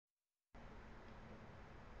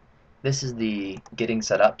This is the Getting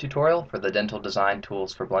Set Up tutorial for the Dental Design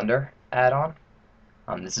Tools for Blender add-on.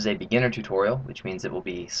 This is a beginner tutorial, which means it will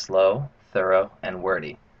be slow, thorough, and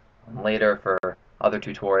wordy. Later, for other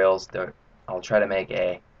tutorials, I'll try to make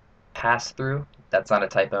a pass-through. That's not a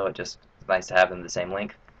typo, it just is nice to have them the same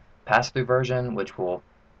length. Pass-through version, which will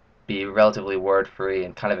be relatively word-free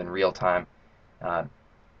and kind of in real time. Uh,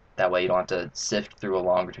 that way you don't have to sift through a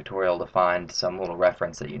longer tutorial to find some little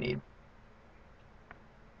reference that you need.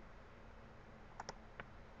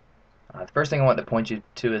 The first thing I want to point you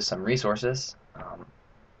to is some resources.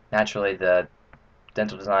 Naturally, the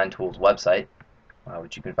Dental Design Tools website,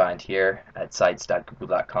 which you can find here at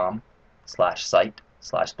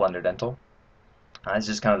sites.google.com/site/BlenderDental. It's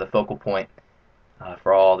just kind of the focal point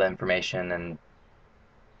for all the information and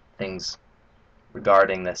things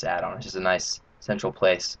regarding this add-on. It's just a nice central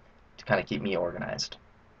place to kind of keep me organized.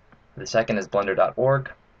 The second is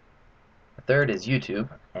blender.org. The third is YouTube,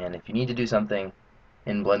 and if you need to do something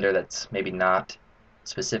in Blender that's maybe not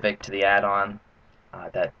specific to the add-on,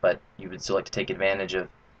 but you would still like to take advantage of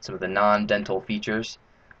some of the non-dental features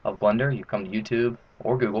of Blender, you come to YouTube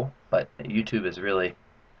or Google, but YouTube is really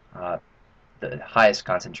the highest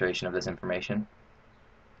concentration of this information.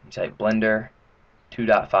 You type Blender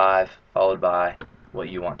 2.5 followed by what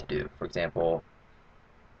you want to do. For example,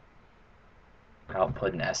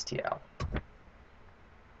 output an STL.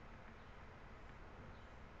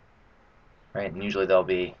 Right, and usually there'll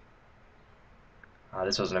be,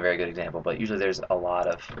 this wasn't a very good example, but usually there's a lot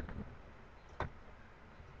of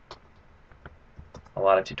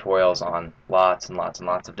tutorials on lots and lots and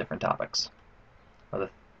lots of different topics. Well,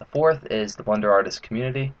 the fourth is the Blender Artist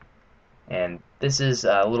Community, and this is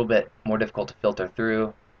a little bit more difficult to filter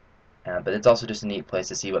through, but it's also just a neat place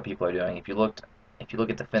to see what people are doing. If you look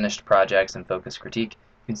at the finished projects and focus critique,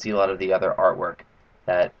 you can see a lot of the other artwork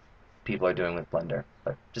that people are doing with Blender,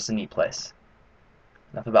 but just a neat place.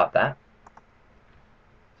 Enough about that.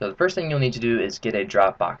 So the first thing you'll need to do is get a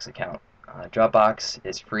Dropbox account. Dropbox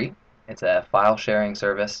is free. It's a file sharing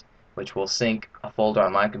service which will sync a folder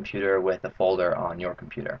on my computer with a folder on your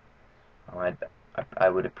computer. I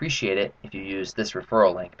would appreciate it if you use this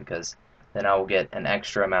referral link, because then I will get an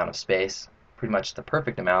extra amount of space, pretty much the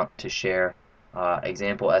perfect amount, to share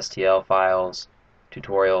example STL files,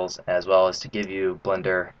 tutorials, as well as to give you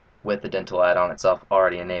Blender with the dental add-on itself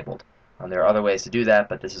already enabled. There are other ways to do that,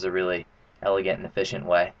 but this is a really elegant and efficient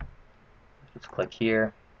way. Just click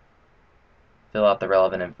here, fill out the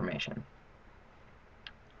relevant information.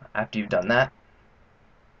 After you've done that,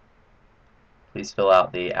 please fill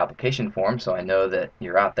out the application form so I know that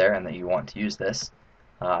you're out there and that you want to use this.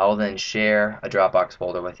 I will then share a Dropbox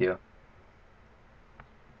folder with you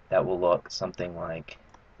that will look something like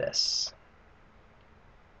this.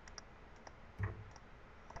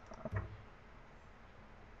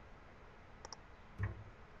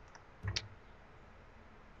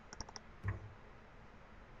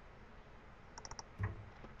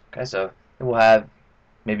 Okay, so it will have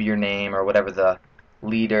maybe your name or whatever the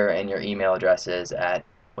leader and your email address is at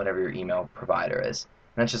whatever your email provider is.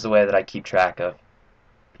 And that's just the way that I keep track of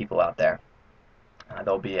people out there.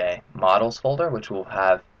 There'll be a models folder which will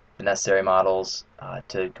have the necessary models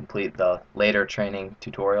to complete the later training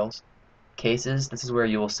tutorials. Cases, this is where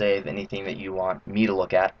you will save anything that you want me to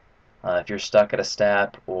look at. If you're stuck at a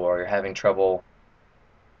step or you're having trouble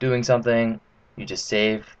doing something, you just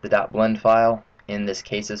save the .blend file in this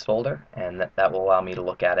cases folder, and that will allow me to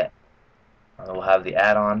look at it. We'll have the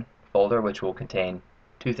add-on folder, which will contain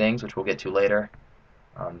two things, which we'll get to later.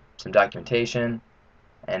 Some documentation,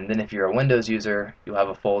 and then if you're a Windows user, you'll have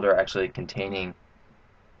a folder actually containing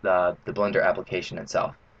the Blender application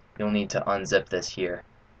itself. You'll need to unzip this here,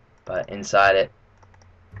 but inside it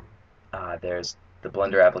there's the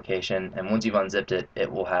Blender application, and once you've unzipped it,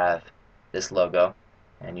 it will have this logo,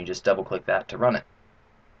 and you just double click that to run it.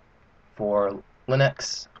 For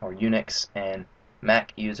Linux or Unix and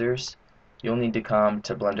Mac users, you'll need to come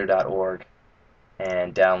to blender.org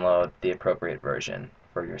and download the appropriate version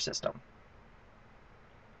for your system.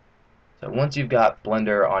 So once you've got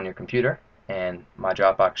Blender on your computer and my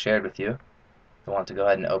Dropbox shared with you, you'll want to go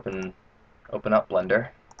ahead and open up Blender,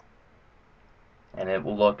 and it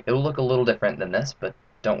will look a little different than this, but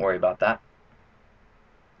don't worry about that.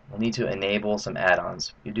 We'll need to enable some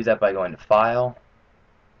add-ons. You do that by going to File,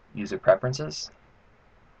 User Preferences.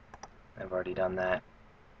 I've already done that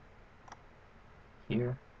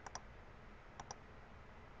here.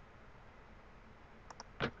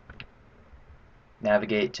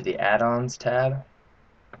 Navigate to the Add-ons tab.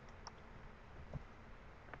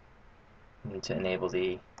 You need to enable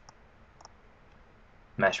the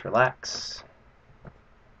Mesh Relax,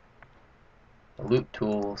 the Loop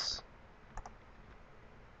Tools,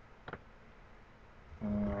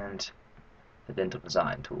 and the dental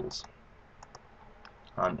design tools.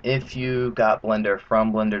 If you got Blender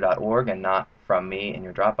from blender.org and not from me in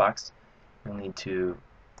your Dropbox, you'll need to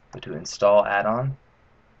go to Install Add-on,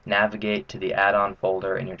 navigate to the add-on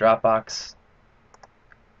folder in your Dropbox,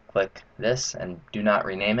 click this and do not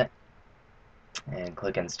rename it, and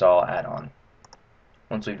click Install Add-on.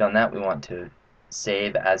 Once we've done that, we want to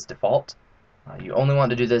save as default. You only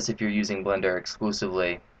want to do this if you're using Blender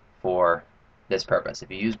exclusively for this purpose.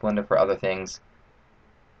 If you use Blender for other things,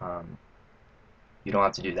 you don't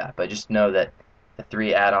have to do that. But just know that the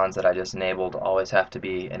 3 add-ons that I just enabled always have to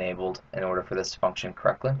be enabled in order for this to function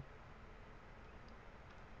correctly.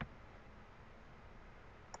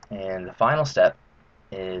 And the final step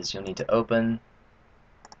is you'll need to open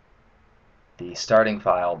the starting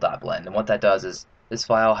file .blend. And what that does is this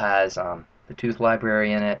file has the tooth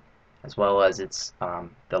library in it, as well as its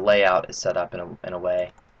the layout is set up in a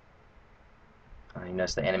way. You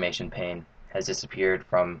notice the animation pane has disappeared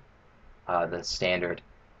from the standard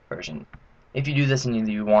version. If you do this and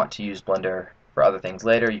you want to use Blender for other things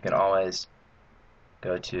later, you can always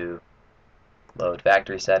go to Load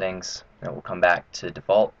Factory Settings, and it will come back to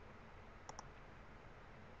default.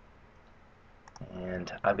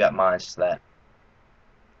 And I've got mine so that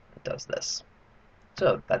it does this.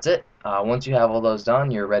 So that's it. Once you have all those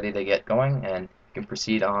done, you're ready to get going, and you can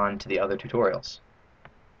proceed on to the other tutorials.